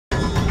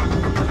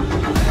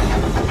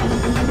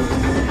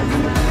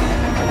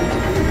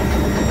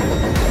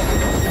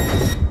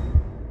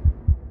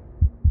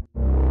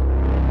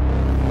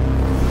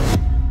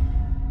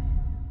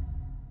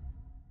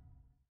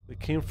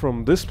came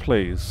from this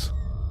place.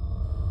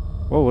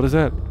 Whoa, what is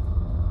that?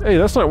 Hey,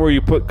 that's not where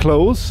you put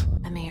clothes.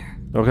 Amir.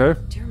 Okay.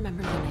 Do you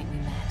remember the night we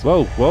met?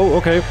 Whoa, whoa,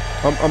 okay.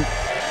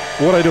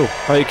 What'd I do?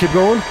 I keep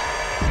going?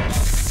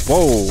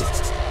 Whoa.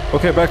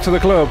 Okay, back to the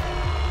club.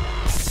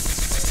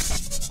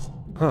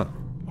 Huh.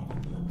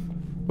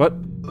 What?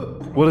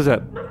 What is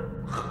that?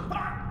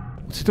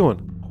 What's he doing?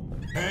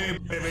 Hey,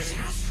 baby.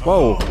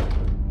 Whoa.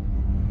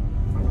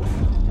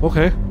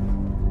 Okay.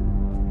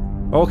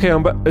 Okay,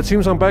 it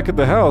seems I'm back at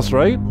the house,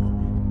 right?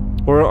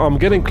 Or I'm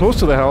getting close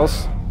to the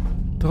house.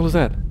 What the hell is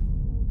that?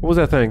 What was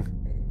that thing?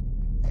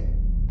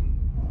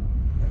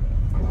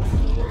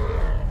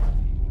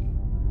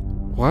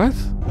 What?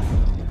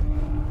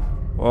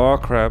 Oh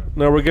crap.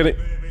 No, we're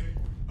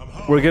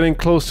getting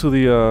close to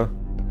the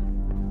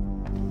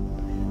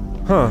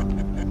Huh.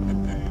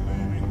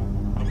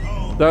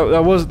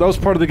 That was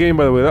part of the game,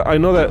 by the way. I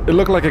know that it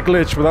looked like a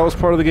glitch, but that was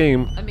part of the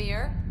game.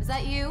 Amir, is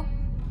that you?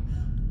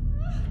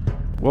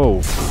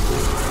 Whoa.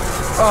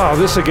 Oh,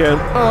 this again.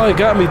 Oh, it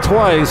got me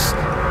twice.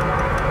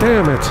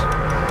 Damn it.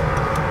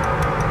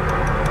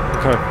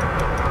 Okay.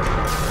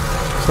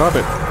 Stop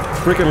it.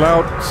 Freaking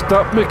loud.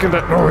 Stop making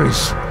that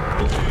noise.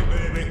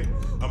 Hey, baby.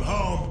 I'm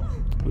home.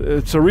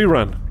 It's a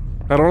rerun.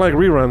 I don't like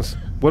reruns.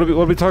 What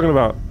are we talking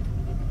about?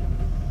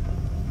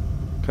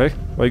 Okay.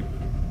 Like,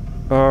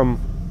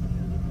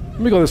 let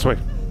me go this way.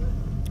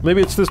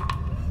 Maybe it's this...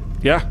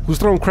 Yeah? Who's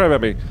throwing crap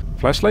at me?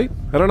 Flashlight?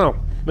 I don't know.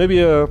 Maybe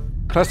a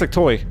plastic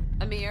toy.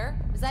 Amir,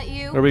 is that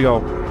you? There we go.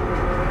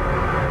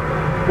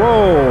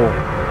 Whoa!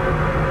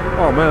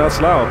 Oh man, that's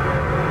loud.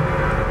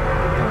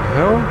 What the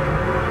hell?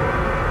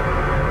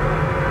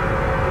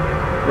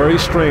 Very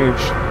strange.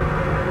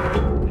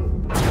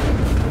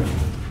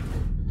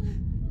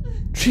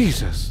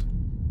 Jesus.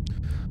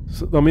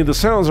 So, I mean, the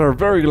sounds are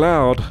very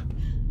loud.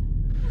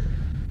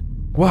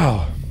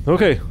 Wow.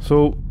 Okay,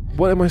 so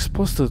what am I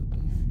supposed to...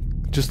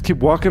 Just keep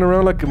walking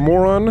around like a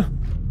moron?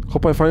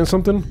 Hope I find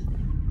something?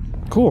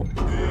 Cool.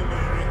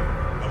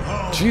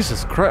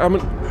 Jesus Christ, I'm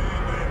in...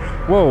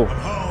 Whoa.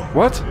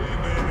 What?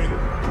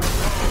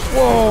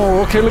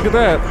 Whoa, okay, look at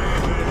that.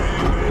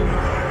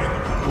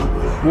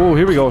 Whoa,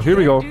 here we go, here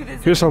we go.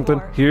 Here's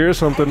something, here's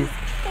something.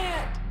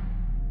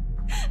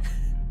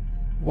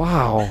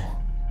 Wow.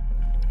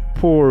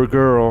 Poor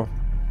girl.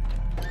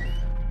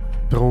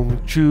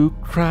 Don't you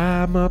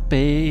cry, my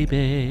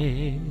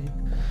baby.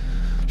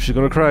 She's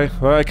gonna cry.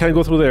 I can't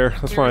go through there,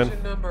 that's fine.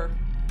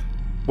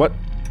 What?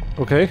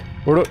 Okay,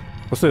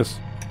 what's this?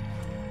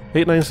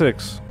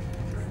 896.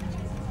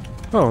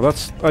 Oh,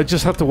 that's... I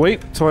just have to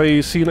wait till I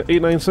see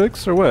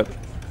 896, or what?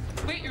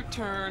 Wait your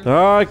turn.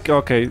 Ah,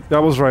 okay,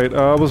 that was right,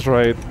 I was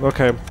right.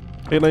 Okay,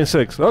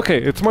 896.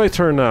 Okay, it's my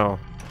turn now.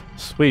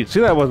 Sweet,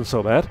 see, that wasn't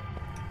so bad.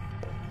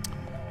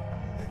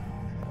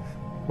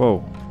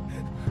 Whoa.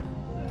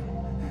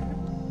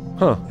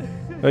 Huh.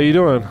 How you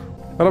doing?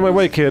 Out of my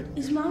way, kid.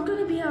 Is Mom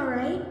gonna be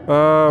alright?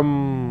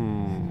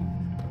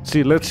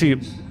 See, let's see.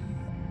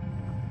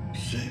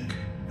 Sick.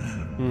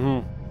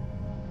 Mm-hmm.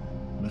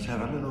 Let's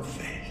have a little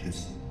faith.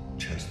 It's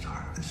just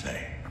hard to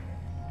say.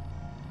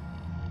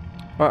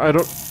 I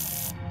don't...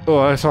 Oh,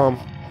 I saw him.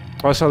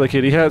 I saw the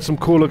kid. He had some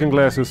cool-looking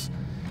glasses.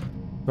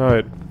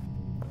 Alright.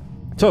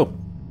 So.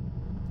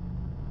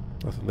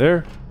 Nothing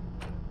there.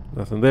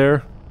 Nothing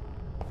there.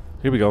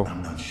 Here we go.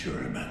 I'm not sure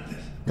about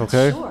this.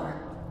 Okay. Sure.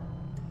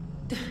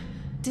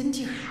 Didn't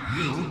you...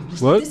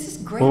 What? This is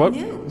great Well,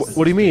 news.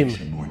 what do you mean?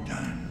 Some more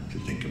time to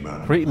think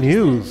about it. Great What is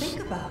there to news.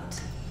 think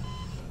about?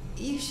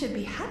 You should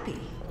be happy.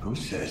 Who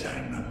says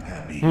I'm not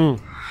happy?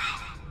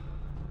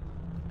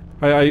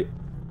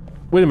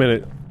 Wait a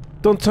minute.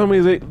 Don't tell me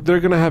they're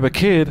gonna have a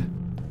kid.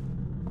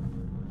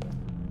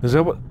 Is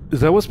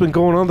that what's been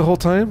going on the whole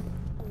time?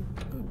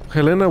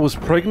 Helena was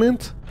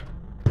pregnant?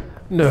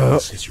 No.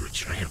 This is your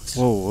chance.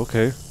 Whoa,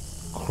 okay.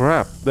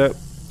 Crap, that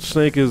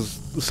snake is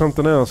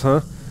something else,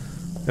 huh?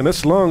 And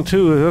that's long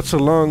too. That's a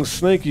long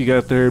snake you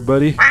got there,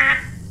 buddy.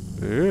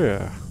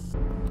 Yeah.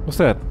 What's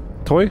that?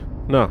 Toy?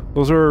 No,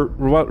 those are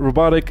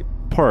robotic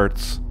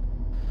parts.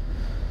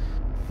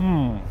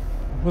 Where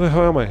the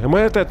hell am I? Am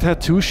I at that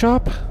tattoo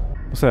shop?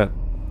 What's that?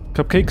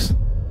 Cupcakes?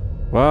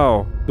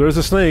 Wow, there's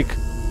a snake.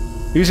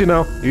 Easy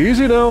now.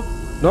 Easy now.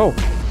 No.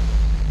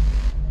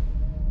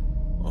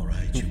 All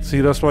right.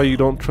 See, that's why you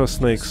don't trust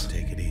snakes.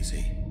 Take it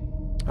easy.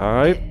 All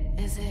right.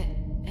 Is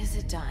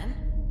it done?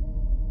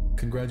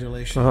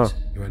 Congratulations.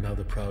 You are now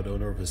the proud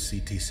owner of a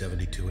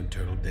CT-72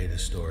 internal data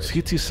storage.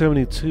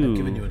 CT-72. I've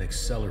given you an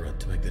accelerant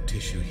to make the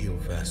tissue heal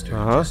faster.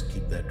 Just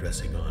keep that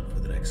dressing on for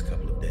the next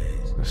couple of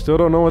days. I still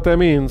don't know what that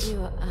means.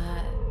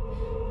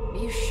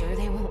 You sure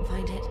they won't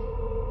find it?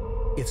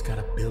 It's got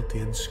a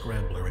built-in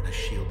scrambler and a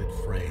shielded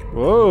frame.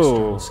 Whoa.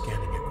 No external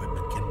scanning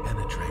equipment can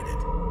penetrate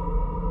it.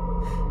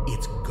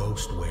 It's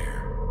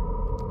ghostware.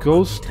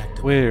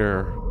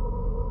 Ghostware.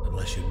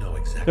 Unless you know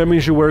exactly. That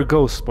means you wear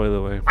ghosts, by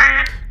the way.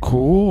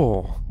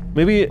 Cool.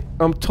 Maybe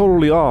I'm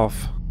totally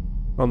off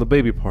on the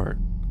baby part.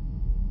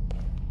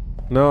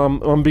 No,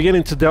 I'm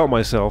beginning to doubt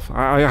myself.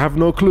 I have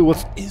no clue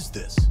what's... Is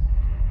this?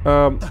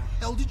 What the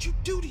hell did you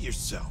do to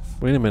yourself?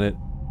 Wait a minute.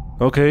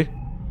 Okay.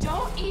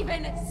 Don't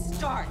even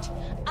start.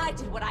 I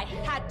did what I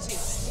had to.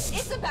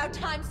 It's about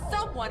time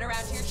someone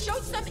around here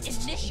showed some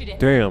initiative.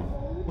 Damn.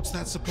 What's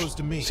that supposed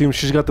to mean? Seems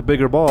she's got the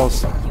bigger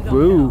balls.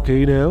 Whoa,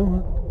 okay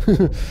now.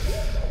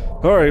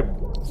 Alright.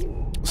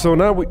 So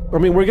now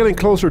we're getting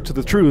closer to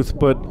the truth,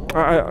 but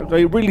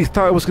I really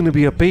thought it was gonna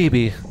be a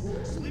baby.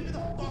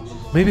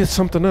 Maybe it's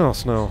something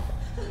else now.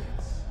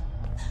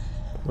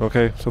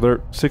 Okay, so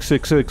they're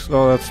 666.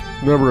 Oh, that's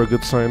never a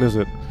good sign, is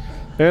it?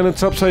 And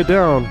it's upside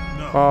down.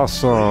 No.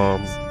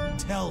 Awesome.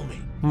 Tell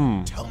me.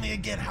 Tell me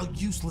again how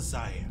useless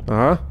I am.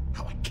 Uh-huh.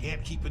 How I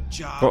can't keep a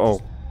job.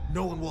 Uh-oh.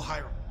 No one will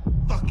hire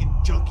a fucking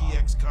junkie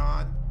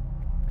ex-con.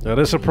 That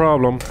is a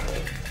problem.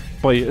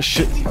 But yeah,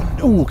 shit.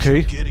 Ooh,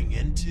 okay. Getting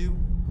into?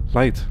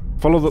 Light.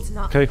 Follow the.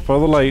 Okay,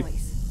 follow the light.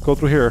 Go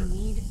through here. You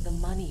need the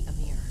money,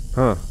 Amir.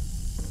 Huh.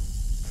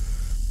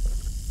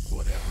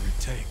 Whatever it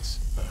takes.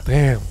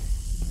 Damn.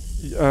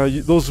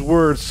 Those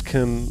words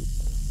can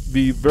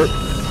be very.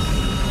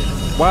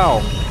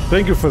 Wow.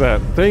 Thank you for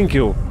that. Thank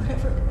you.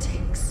 Whatever it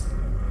takes.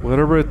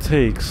 Whatever it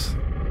takes.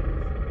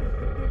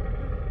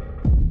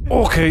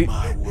 Okay.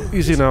 My word.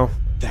 Easy now.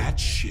 That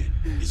shit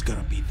is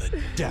gonna be the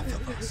death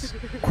of us.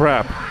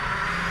 Crap.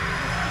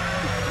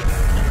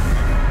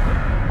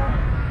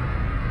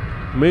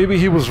 Maybe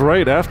he was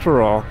right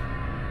after all.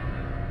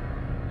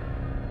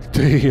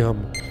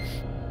 Damn.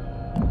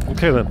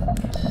 Okay then.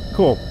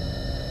 Cool.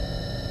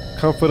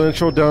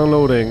 Confidential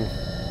downloading.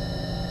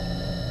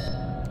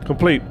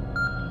 Complete.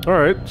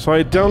 Alright, so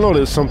I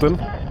downloaded something.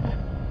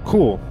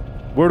 Cool.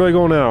 Where do I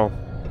go now?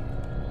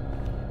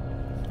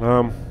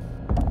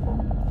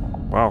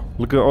 Wow,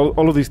 look at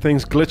all of these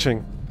things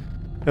glitching.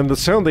 And the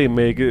sound they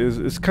make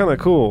is kind of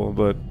cool,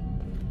 but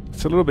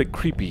it's a little bit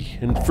creepy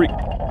and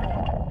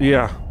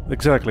Yeah,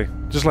 exactly.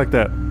 Just like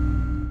that.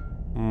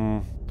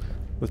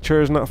 The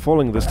chair is not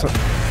falling this time.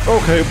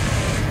 Okay.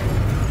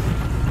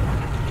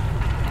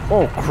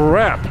 Oh,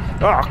 crap.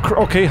 Ah,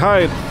 okay,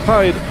 hide.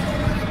 Hide.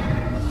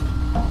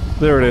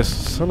 There it is.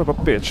 Son of a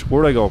bitch.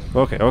 Where'd I go?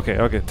 Okay.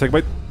 Take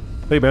my...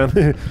 Hey,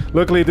 man.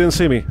 Luckily, it didn't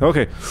see me.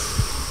 Okay.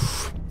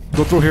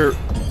 Go through here.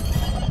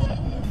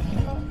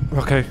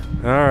 Okay.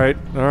 Alright.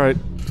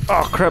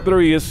 Oh, crap.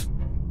 There he is.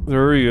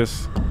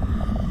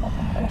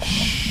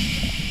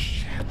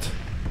 Shit.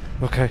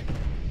 Okay.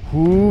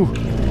 Ooh.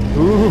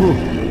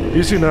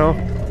 Easy now.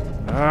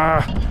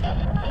 Ah.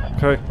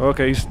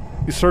 Okay. He's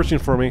searching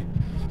for me.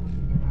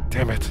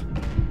 Damn it.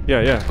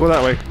 Yeah. Go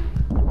that way.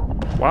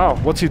 Wow.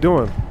 What's he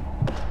doing?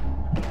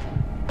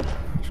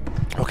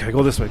 Okay.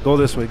 Go this way.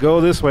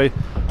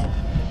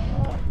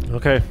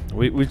 Okay.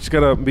 We just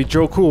gotta be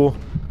Joe Cool.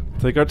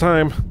 Take our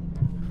time.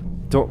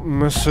 Don't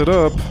mess it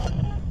up.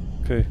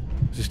 Okay.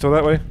 Is he still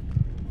that way?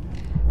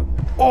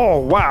 Oh,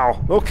 wow.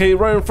 Okay,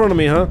 right in front of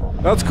me, huh?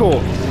 That's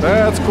cool.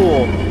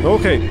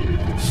 Okay.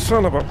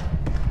 Son of a...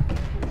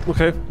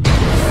 Okay.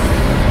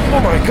 Oh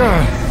my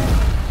god.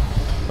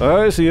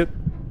 I see it.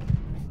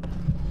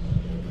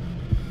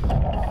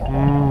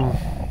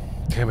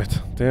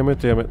 Damn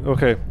it.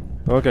 Okay.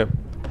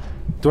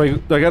 Do I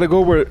gotta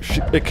go where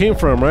it came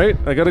from, right?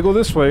 I gotta go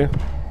this way.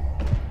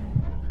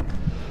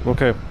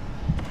 Okay.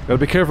 Gotta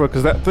be careful,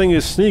 because that thing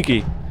is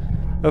sneaky.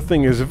 That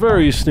thing is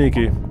very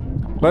sneaky.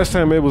 Last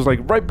time it was like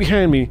right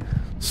behind me,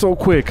 so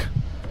quick.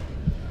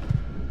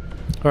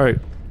 Alright,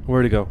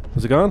 where'd it go?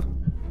 Was it gone?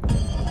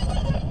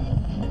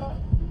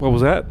 What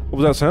was that? What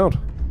was that sound?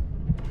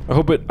 I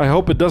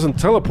hope it doesn't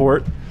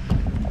teleport.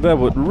 That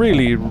would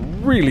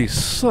really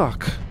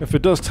suck if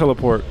it does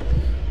teleport.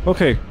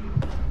 Okay.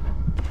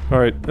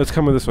 Alright, it's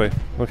coming this way.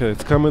 Okay,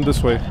 it's coming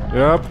this way.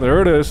 Yep,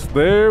 there it is.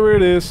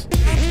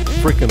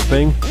 Freaking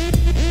thing.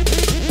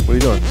 What are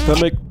you doing? Does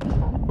that make...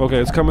 Okay,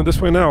 it's coming this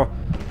way now.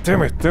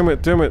 Damn it.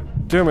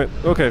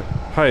 Okay,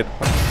 hide.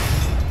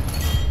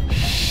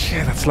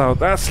 Shit, that's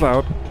loud.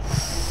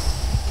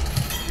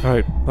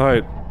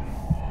 Alright.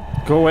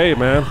 Go away,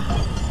 man.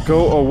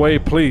 Go away,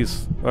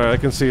 please. Alright, I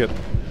can see it.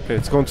 Okay,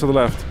 it's going to the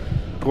left.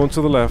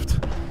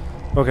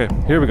 Okay,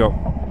 here we go.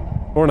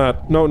 Or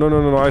not. No.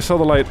 I saw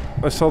the light.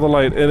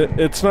 And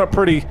it's not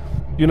pretty.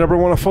 You never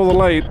want to follow the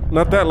light.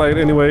 Not that light,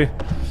 anyway.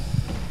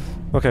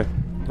 Okay.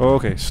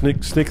 Okay,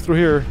 sneak through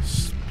here.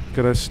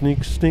 Gotta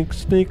sneakaroo.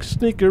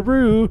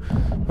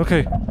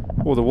 Okay.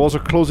 Oh, the walls are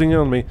closing in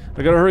on me.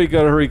 I gotta hurry.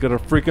 Gotta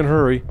freaking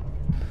hurry.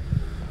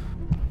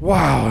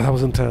 Wow, that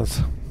was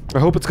intense. I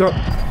hope it's gone.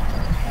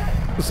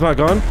 It's not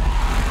gone?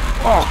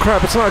 Oh,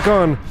 crap, it's not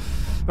gone.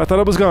 I thought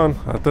it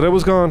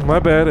was gone. My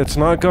bad, it's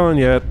not gone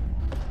yet.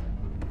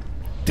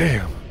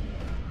 Damn.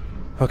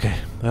 Okay,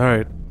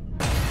 alright.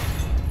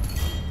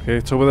 Okay,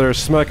 it's over there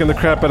smacking the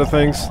crap out of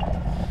things.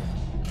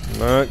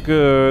 Not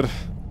good.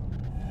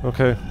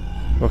 Okay.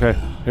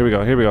 Here we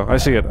go. I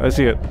see it.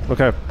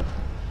 Okay.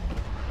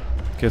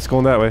 Okay, it's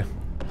going that way.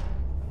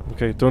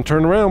 Okay, don't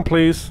turn around,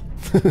 please.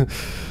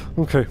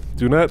 Okay,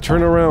 do not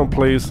turn around,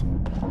 please.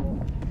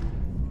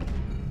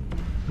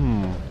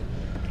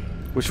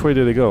 Which way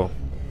did it go?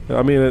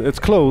 I mean, it's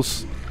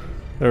close.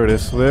 There it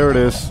is.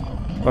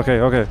 Okay.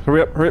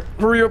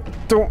 Hurry up.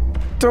 Don't.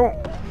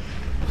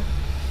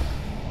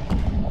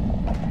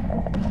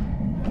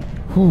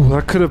 Whew,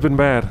 that could have been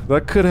bad.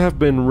 That could have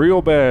been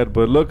real bad,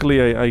 but luckily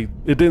it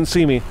didn't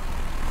see me.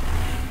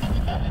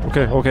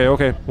 Okay, okay,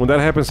 okay. When that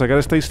happens, I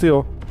gotta stay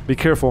still. Be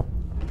careful.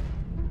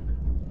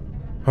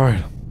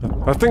 Alright.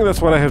 I think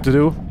that's what I have to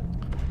do.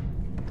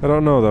 I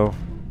don't know, though.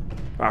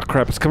 Ah,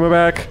 crap. It's coming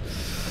back.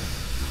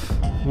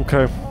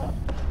 Okay.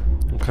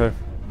 Okay.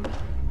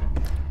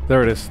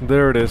 There it is.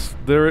 There it is.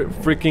 There it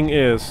freaking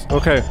is.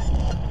 Okay.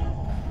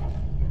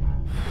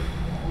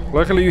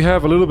 Luckily, you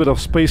have a little bit of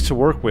space to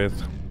work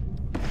with.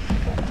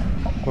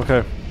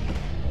 Okay.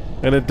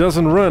 And it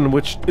doesn't run,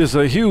 which is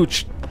a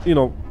huge, you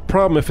know,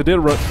 problem if it did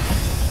run.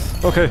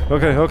 Okay,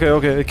 okay, okay,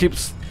 okay. It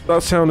keeps...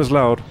 That sound is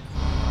loud.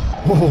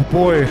 Oh,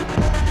 boy.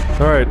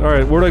 Alright,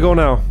 alright. Where do I go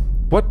now?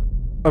 What?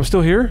 I'm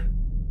still here?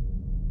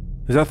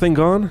 Is that thing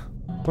gone?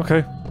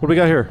 Okay. What do we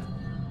got here?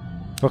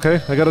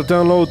 Okay, I gotta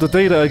download the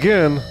data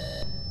again.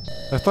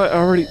 I thought I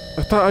already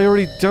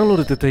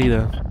downloaded the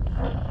data.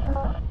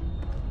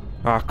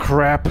 Ah,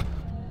 crap.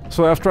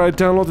 So after I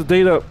download the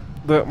data,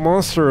 the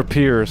monster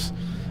appears.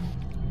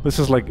 This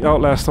is like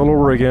Outlast all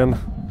over again.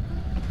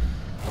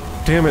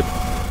 Damn it.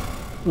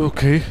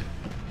 Okay.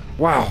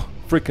 Wow.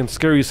 Freaking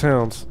scary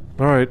sounds.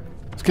 Alright.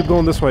 Let's keep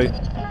going this way.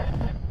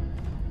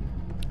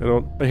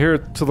 I hear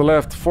it to the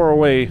left, far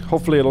away.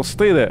 Hopefully it'll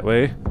stay that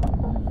way.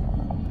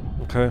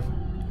 Okay.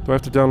 Do I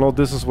have to download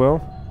this as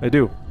well? I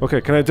do.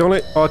 Okay, can I download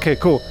it? Okay,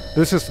 cool.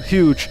 This is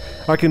huge.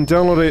 I can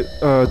download it,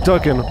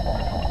 ducking.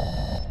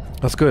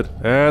 That's good.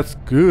 That's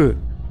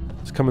good.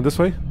 It's coming this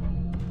way?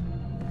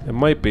 It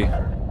might be.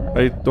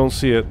 I don't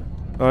see it.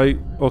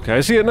 Okay,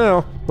 I see it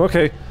now.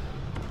 Okay.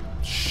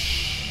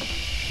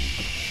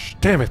 Shh.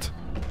 Damn it.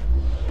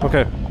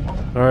 Okay.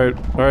 Alright,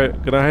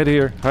 alright. Gonna hide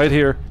here. Hide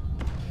here.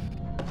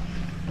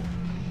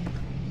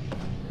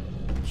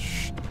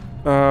 Shh.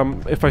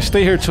 If I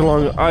stay here too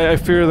long, I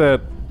fear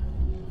that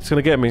it's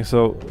gonna get me,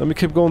 so let me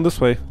keep going this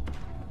way.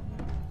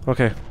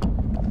 Okay.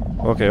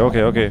 Okay,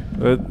 okay, okay.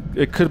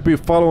 It could be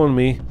following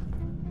me.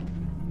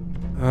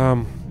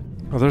 Oh,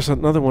 there's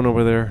another one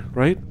over there,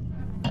 right?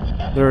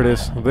 There it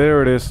is.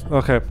 There it is.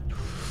 Okay.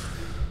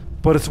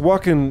 But it's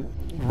walking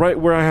right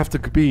where I have to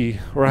be,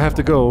 where I have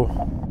to go.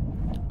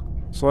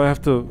 So I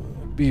have to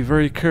be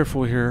very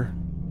careful here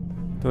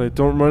that I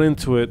don't run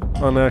into it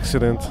on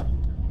accident.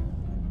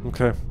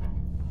 Okay.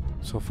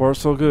 So far,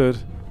 so good.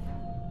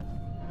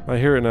 I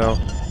hear it now.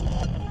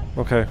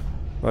 Okay.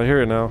 I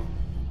hear it now.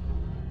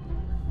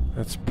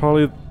 That's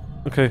probably...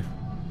 Okay.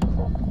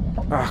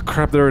 Ah,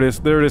 crap, there it is.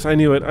 There it is. I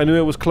knew it. I knew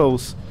it was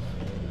close.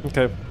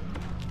 Okay.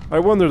 I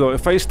wonder, though,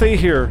 if I stay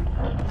here...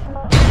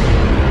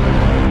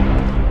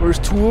 There's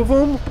two of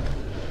them?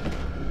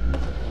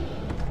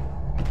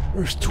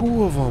 There's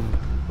two of them,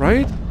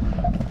 right?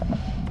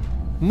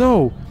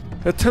 No!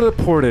 It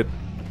teleported.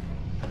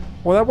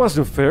 Well, that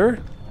wasn't fair.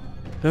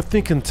 That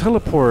thing can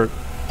teleport.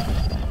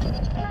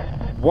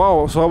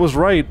 Wow, so I was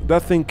right.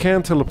 That thing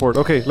can teleport.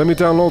 Okay, let me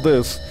download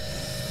this.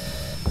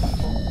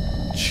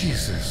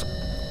 Jesus.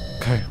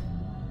 Okay.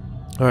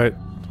 Alright,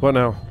 what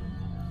now?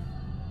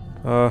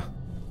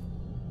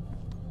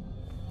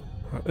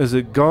 Is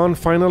it gone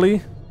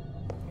finally?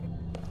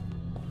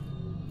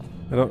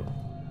 I don't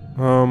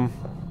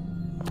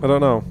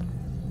know.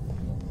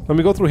 Let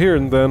me go through here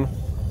and then...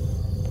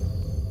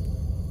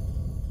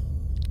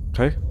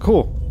 Okay,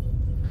 cool.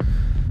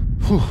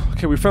 Whew,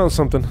 okay, we found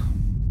something.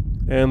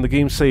 And the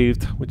game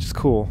saved, which is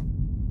cool.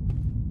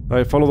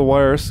 Alright, follow the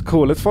wires.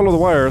 Cool, let's follow the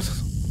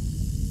wires.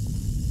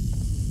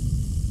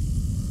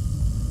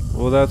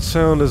 Well, that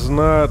sound is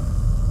not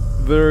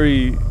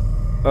very,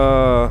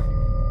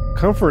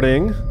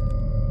 comforting.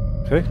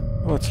 Okay.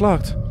 Oh, it's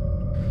locked.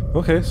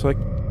 Okay, so I...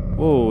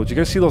 Whoa, did you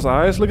guys see those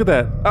eyes? Look at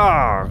that.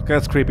 Ah,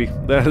 that's creepy.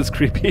 That is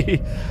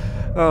creepy.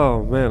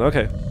 Oh, man,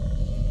 okay.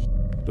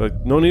 Like,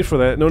 no need for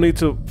that. No need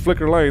to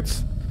flicker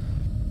lights.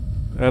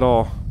 At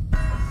all.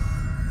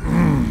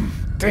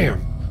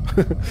 Damn.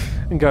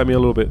 It got me a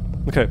little bit.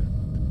 Okay.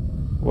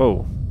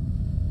 Whoa.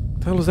 What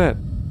the hell is that?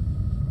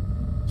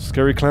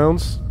 Scary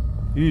clowns?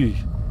 Eee.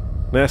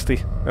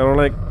 Nasty. I don't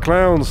like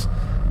clowns.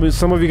 I mean,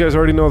 some of you guys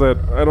already know that.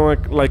 I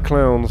don't like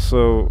clowns,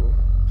 so...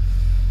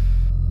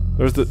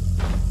 There's the...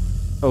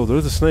 Oh,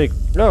 there's the snake.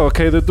 Oh,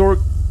 okay, the door...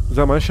 Is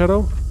that my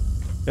shadow?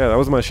 Yeah, that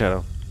was my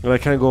shadow. And I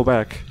can't go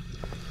back.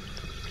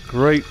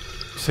 Great.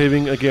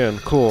 Saving again.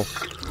 Cool.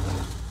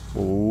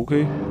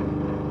 Okay.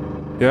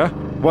 Yeah?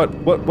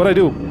 What'd I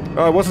do?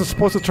 I wasn't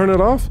supposed to turn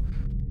it off?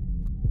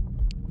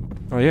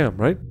 I am,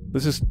 right?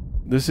 This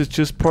is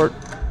just part...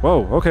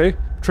 Whoa, okay.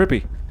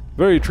 Trippy.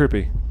 Very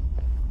trippy.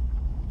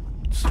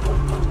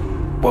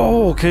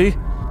 Whoa, okay.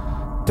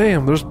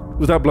 Damn, was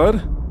that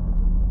blood?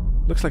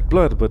 Looks like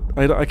blood, but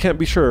I can't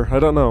be sure. I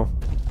don't know.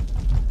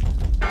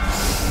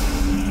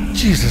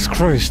 Jesus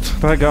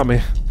Christ, that got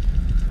me.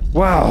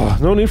 Wow,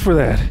 no need for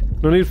that.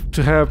 No need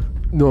to have,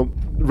 you know,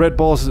 red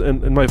balls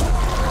in my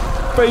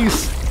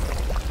face.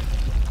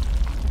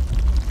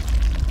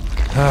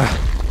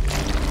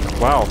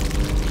 Wow.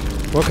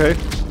 Okay.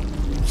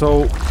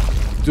 So,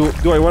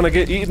 do I want to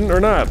get eaten or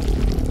not?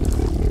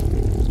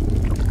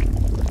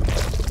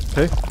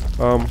 Okay.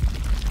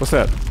 What's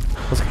that?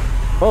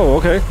 Oh,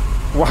 okay.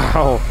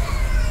 Wow.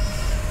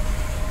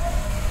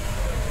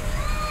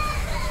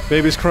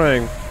 Baby's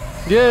crying.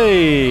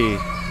 Yay!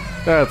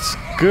 That's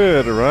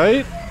good,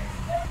 right?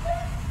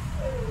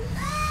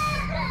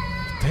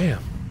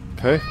 Damn.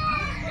 Okay.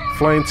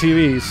 Flying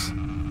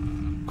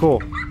TVs.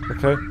 Cool.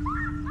 Okay.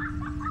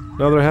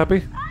 Now they're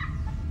happy?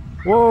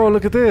 Whoa,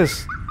 look at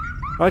this!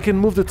 I can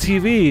move the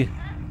TV.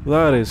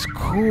 That is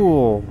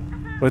cool.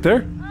 Right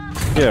there?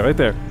 Yeah, right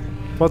there.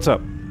 What's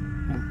up?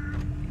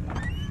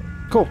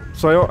 Cool.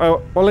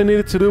 So all I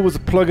needed to do was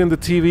plug in the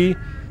TV.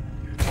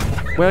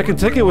 Wait, I can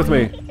take it with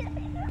me.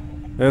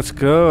 Let's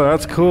go.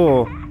 That's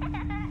cool.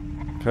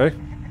 Okay.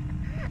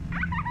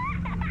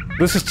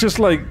 This is just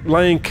like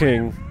Lion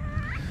King.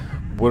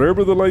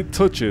 Whatever the light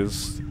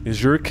touches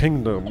is your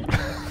kingdom.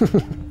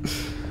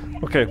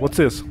 Okay, what's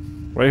this?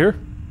 Right here?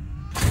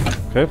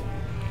 Okay.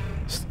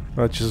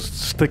 I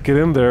just stick it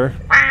in there.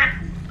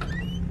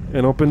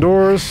 And open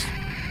doors.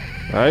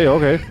 Hey,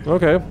 okay,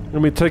 okay.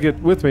 Let me take it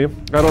with me.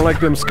 I don't like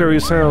them scary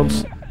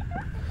sounds.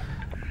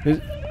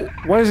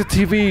 Why is the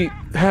TV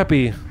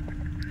happy?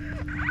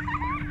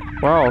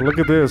 Wow, look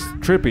at this.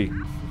 Trippy.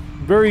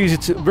 Very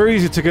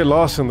easy to get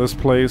lost in this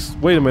place.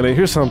 Wait a minute,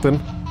 here's something.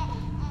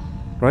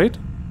 Right?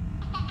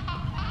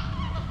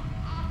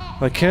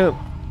 I can't...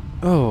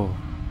 Oh.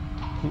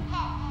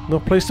 No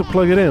place to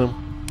plug it in.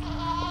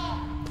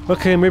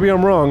 Okay, maybe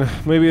I'm wrong.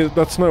 Maybe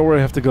that's not where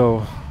I have to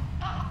go.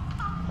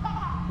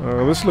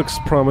 This looks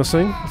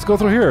promising. Let's go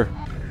through here.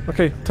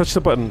 Okay, touch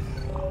the button.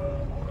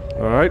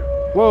 Alright.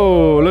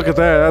 Whoa, look at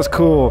that. That's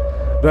cool.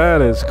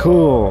 That is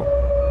cool.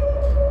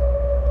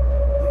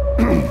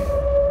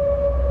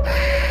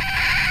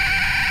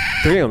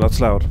 Damn, that's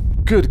loud.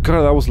 Good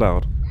God, that was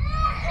loud.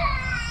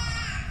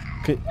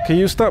 Can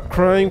you stop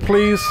crying,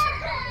 please?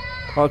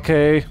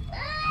 Okay.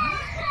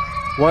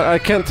 What? I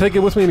can't take it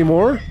with me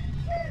anymore?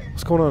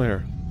 What's going on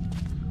here?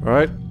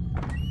 Alright.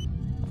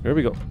 Here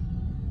we go.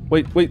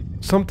 Wait,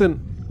 something...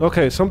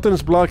 Okay,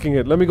 something's blocking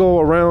it. Let me go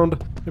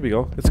around. Here we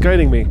go. It's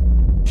guiding me.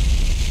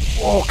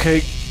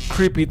 Okay,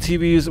 creepy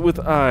TVs with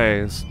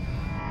eyes.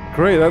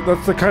 Great,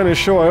 that's the kind of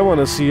show I want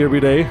to see every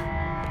day.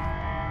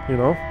 You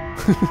know?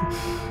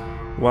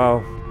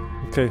 Wow.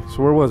 Okay,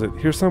 so where was it?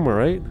 Here somewhere,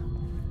 right?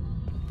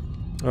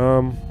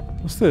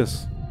 What's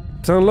this?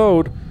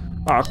 Download.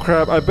 Ah,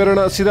 crap. I better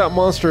not see that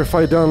monster if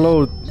I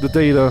download the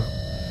data.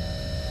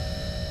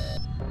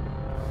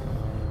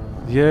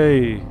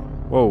 Yay.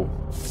 Whoa.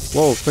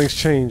 Whoa, things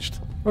changed.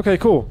 Okay,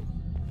 cool.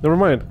 Never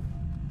mind.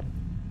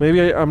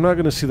 Maybe I'm not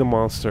gonna see the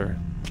monster.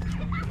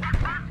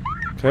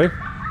 Okay.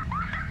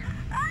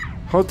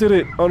 How did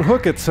it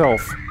unhook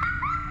itself?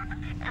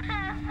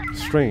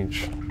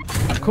 Strange.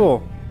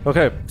 Cool.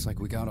 Okay. Looks like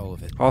we got all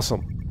of it.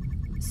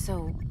 Awesome.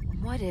 So,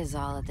 what is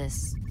all of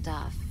this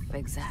stuff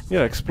exactly?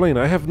 Yeah, explain.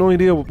 I have no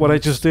idea what I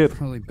just did.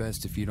 Probably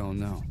best if you don't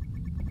know.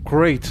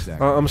 Great.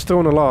 Exactly. I'm still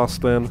in a loss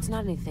then. It's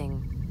not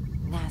anything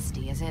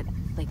nasty, is it?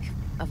 Like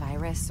a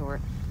virus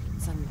or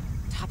some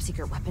top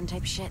secret weapon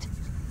type shit?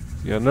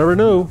 You never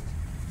knew.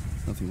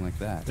 Nothing like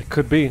that. It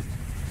could be.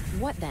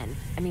 What then?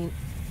 I mean,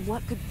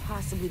 what could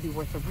possibly be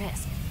worth the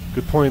risk?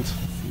 Good point.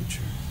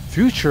 Future.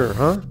 Future,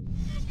 huh?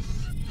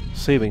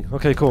 Saving.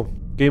 Okay, cool.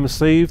 Game is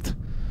saved.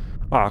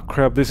 Ah,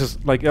 crap. This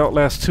is like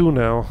Outlast 2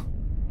 now.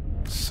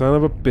 Son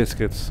of a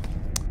biscuits.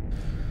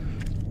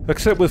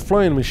 Except with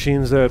flying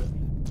machines that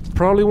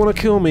probably want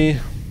to kill me.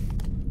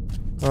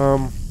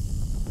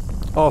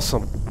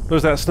 Awesome.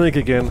 There's that snake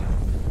again.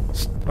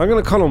 I'm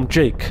gonna call him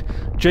Jake.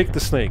 Jake the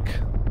Snake.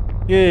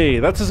 Yay,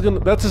 that's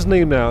his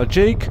name now.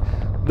 Jake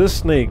the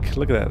Snake.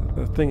 Look at that.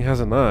 That thing has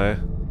an eye.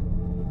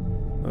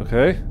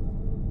 Okay.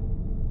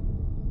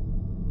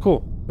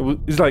 Cool.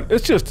 He's like,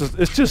 it's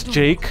just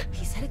Jake.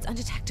 He said it's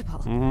undetectable.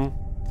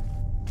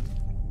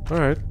 Mm-hmm.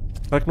 Alright.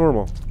 Act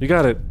normal. You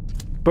got it.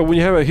 But when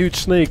you have a huge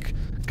snake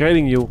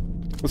guiding you,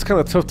 it's kind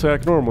of tough to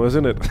act normal,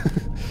 isn't it?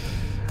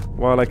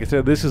 Well, like I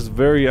said, this is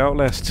very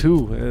Outlast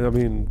 2. I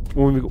mean,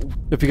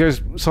 if you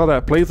guys saw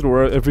that playthrough,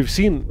 or if you've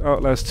seen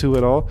Outlast 2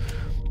 at all,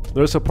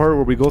 there's a part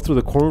where we go through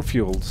the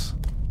cornfields.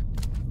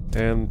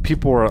 And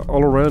people are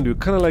all around you,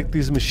 kind of like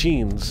these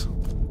machines.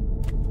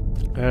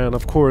 And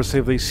of course,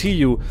 if they see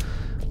you,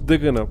 they're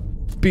gonna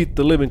beat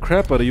the living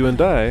crap out of you and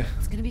die.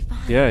 It's gonna be fine.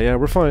 Yeah,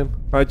 we're fine.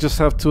 I just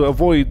have to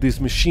avoid these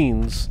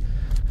machines.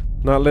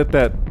 Not let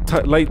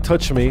that light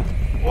touch me.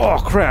 Oh,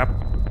 crap!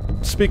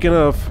 Speaking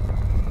of...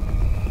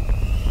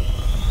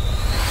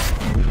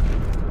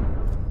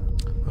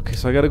 Okay,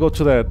 so I gotta go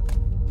to that...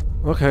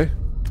 Okay.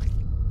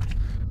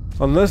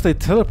 Unless they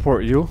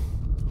teleport you.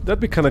 That'd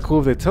be kinda cool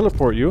if they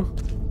teleport you.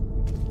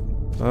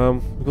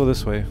 We'll go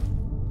this way.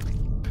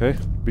 Okay,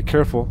 be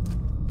careful.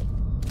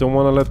 Don't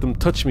want to let them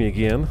touch me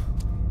again.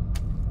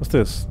 What's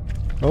this?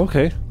 Oh,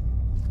 okay.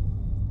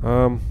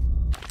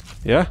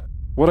 Yeah?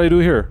 What do I do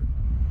here?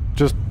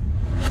 Just...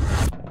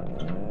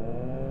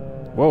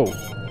 Whoa.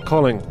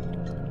 Calling.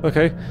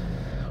 Okay.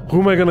 Who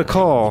am I gonna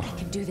call? I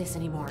can't do this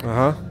anymore.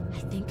 Uh-huh. I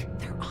think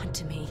they're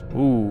onto me.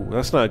 Ooh,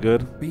 that's not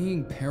good.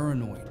 Being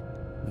paranoid.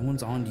 No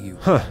one's onto you.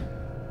 Huh.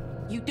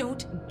 You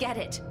don't get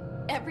it.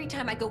 Every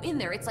time I go in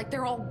there, it's like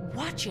they're all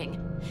watching.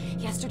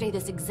 Yesterday,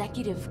 this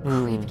executive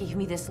creep gave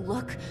me this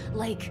look,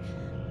 like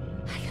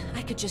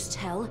I could just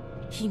tell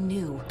he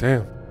knew.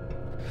 Damn.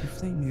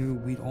 If they knew,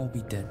 we'd all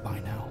be dead by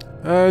now.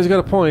 He's got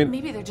a point.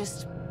 Maybe they're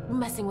just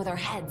messing with our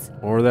heads.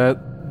 Or that,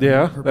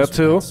 yeah, that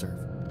too.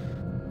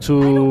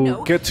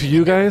 To get to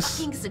you guys.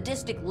 Fucking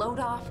sadistic load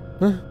off.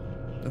 Huh?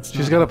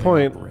 She's got a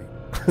point.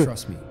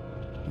 Trust me,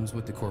 I was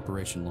with the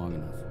corporation long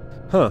enough.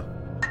 Huh?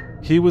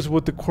 He was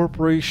with the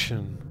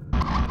corporation.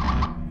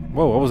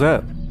 Whoa, what was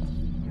that?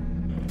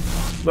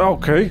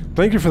 Okay,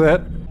 thank you for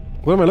that.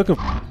 What am I looking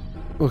for?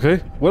 Okay,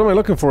 what am I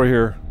looking for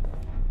here?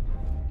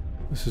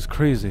 This is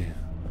crazy.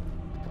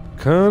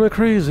 Kinda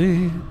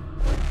crazy.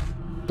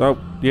 Oh,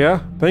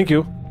 yeah, thank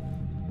you.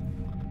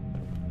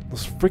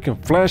 Those freaking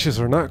flashes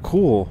are not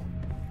cool.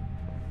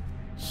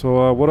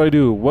 So, what do I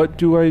do? What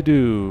do I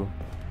do?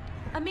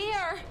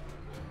 Amir!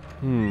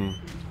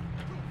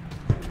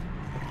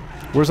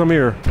 Where's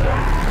Amir?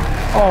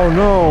 Oh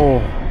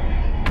no!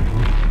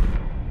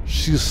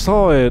 She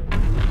saw it.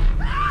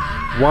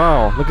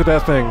 Wow, look at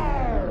that thing.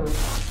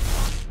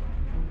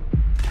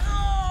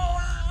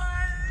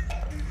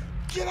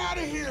 Get out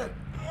of here!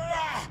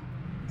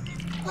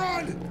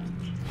 Run!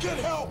 Get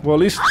help! Well, at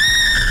least...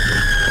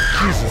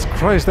 Jesus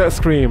Christ, that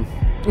scream.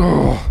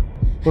 Oh,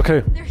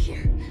 okay. They're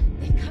here.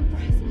 They've come for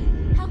us.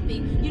 Help me.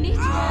 You need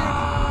to...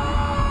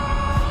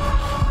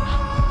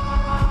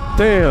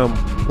 Damn.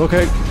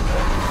 Okay.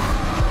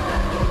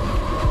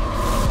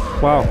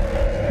 Wow.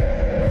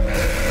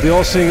 The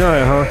all-seeing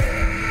eye, huh?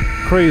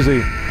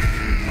 Crazy.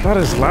 That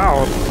is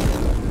loud.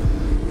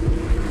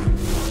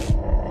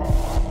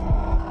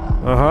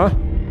 Uh-huh.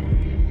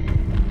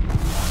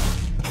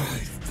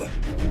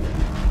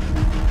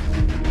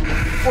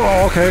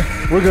 Oh, okay.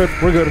 We're good.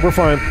 We're good. We're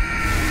fine.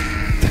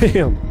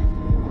 Damn.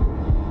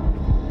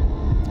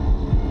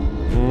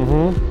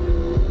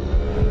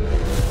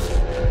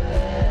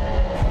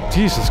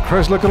 Jesus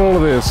Christ, look at all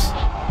of this.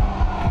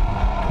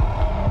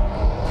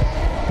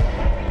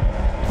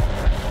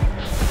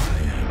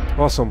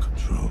 Awesome.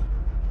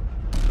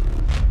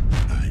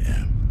 I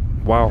am.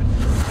 Wow.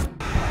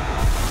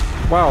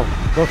 Wow.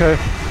 Okay.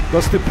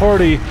 That's the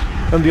party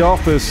and the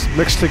office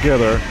mixed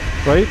together,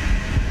 right?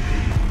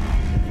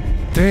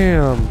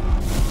 Damn.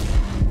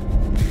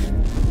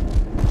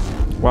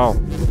 Wow.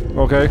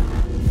 Okay.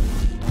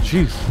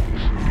 Jeez.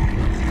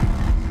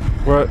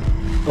 What?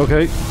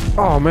 Okay.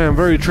 Oh man,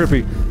 very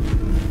trippy.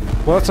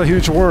 Well, that's a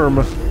huge worm.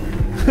 It's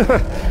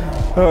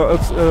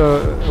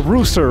a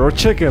rooster or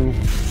chicken.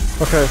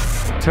 Okay.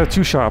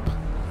 Tattoo shop.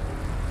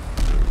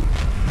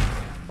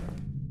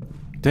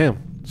 Damn.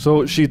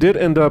 So she did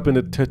end up in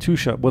a tattoo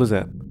shop. What is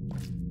that?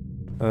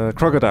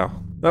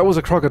 Crocodile. That was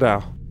a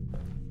crocodile.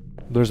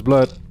 There's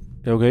blood.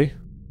 Okay.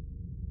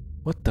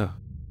 What the?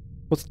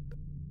 What's...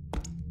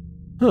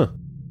 Huh.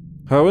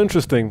 How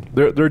interesting.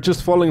 They're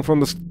just falling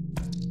from the...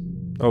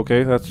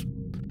 Okay, that's...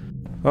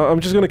 I'm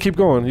just gonna keep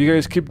going. You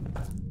guys keep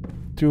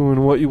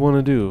doing what you want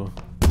to do.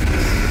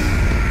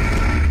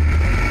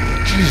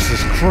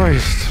 Jesus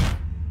Christ.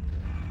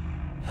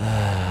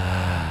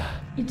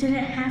 It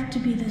didn't have to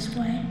be this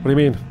way. What do you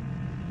mean?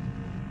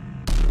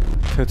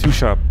 Tattoo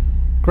shop.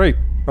 Great.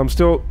 I'm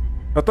still...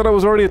 I thought I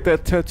was already at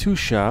that tattoo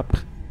shop.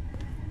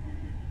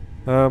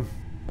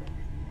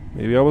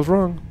 Maybe I was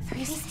wrong.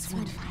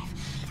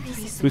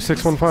 3615.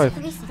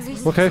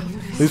 3615. Okay.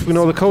 At least we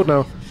know the code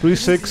now.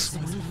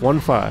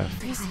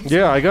 3615.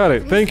 Yeah, I got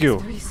it. Thank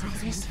you.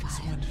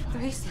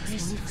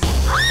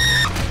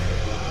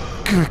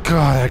 Good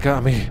God, that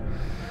got me.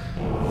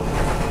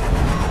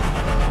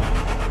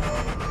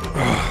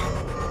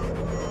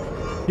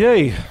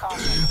 Yay.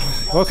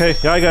 Okay,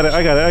 yeah, I got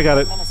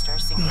it.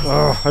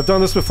 I've done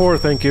this before,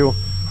 thank you.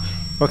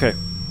 Okay.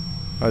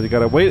 You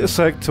gotta wait a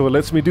sec till it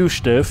lets me do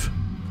stuff.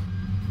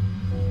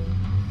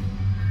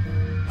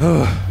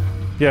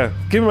 Yeah,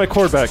 give me my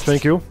cord back,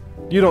 thank you.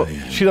 You don't...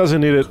 She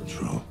doesn't need it.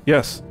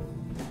 Yes.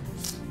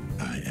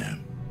 I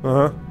am.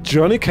 Uh-huh.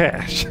 Johnny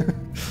Cash.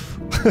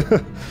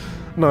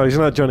 No, he's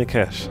not Johnny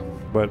Cash.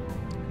 But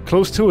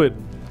close to it.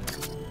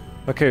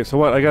 Okay, so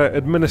what? I gotta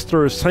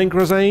administer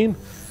Sancrozane?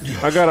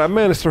 I gotta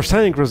administer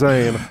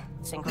Sancrozane.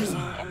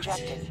 Synchrosine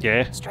injected.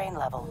 Yeah. Strain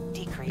level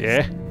decreased.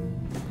 Yeah.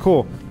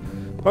 Cool.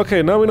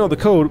 Okay, now we know the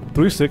code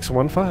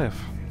 3615.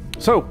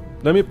 So,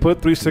 let me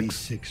put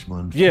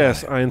 3615.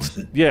 Yes,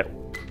 yeah.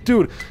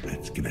 Dude,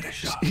 Let's give it a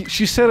shot.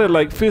 she said it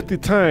like 50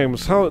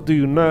 times. How do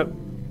you not...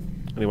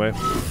 Anyway.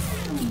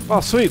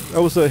 Oh, sweet.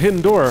 That was a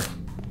hidden door.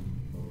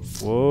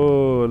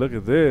 Whoa, look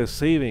at this.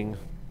 Saving.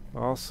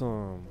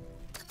 Awesome.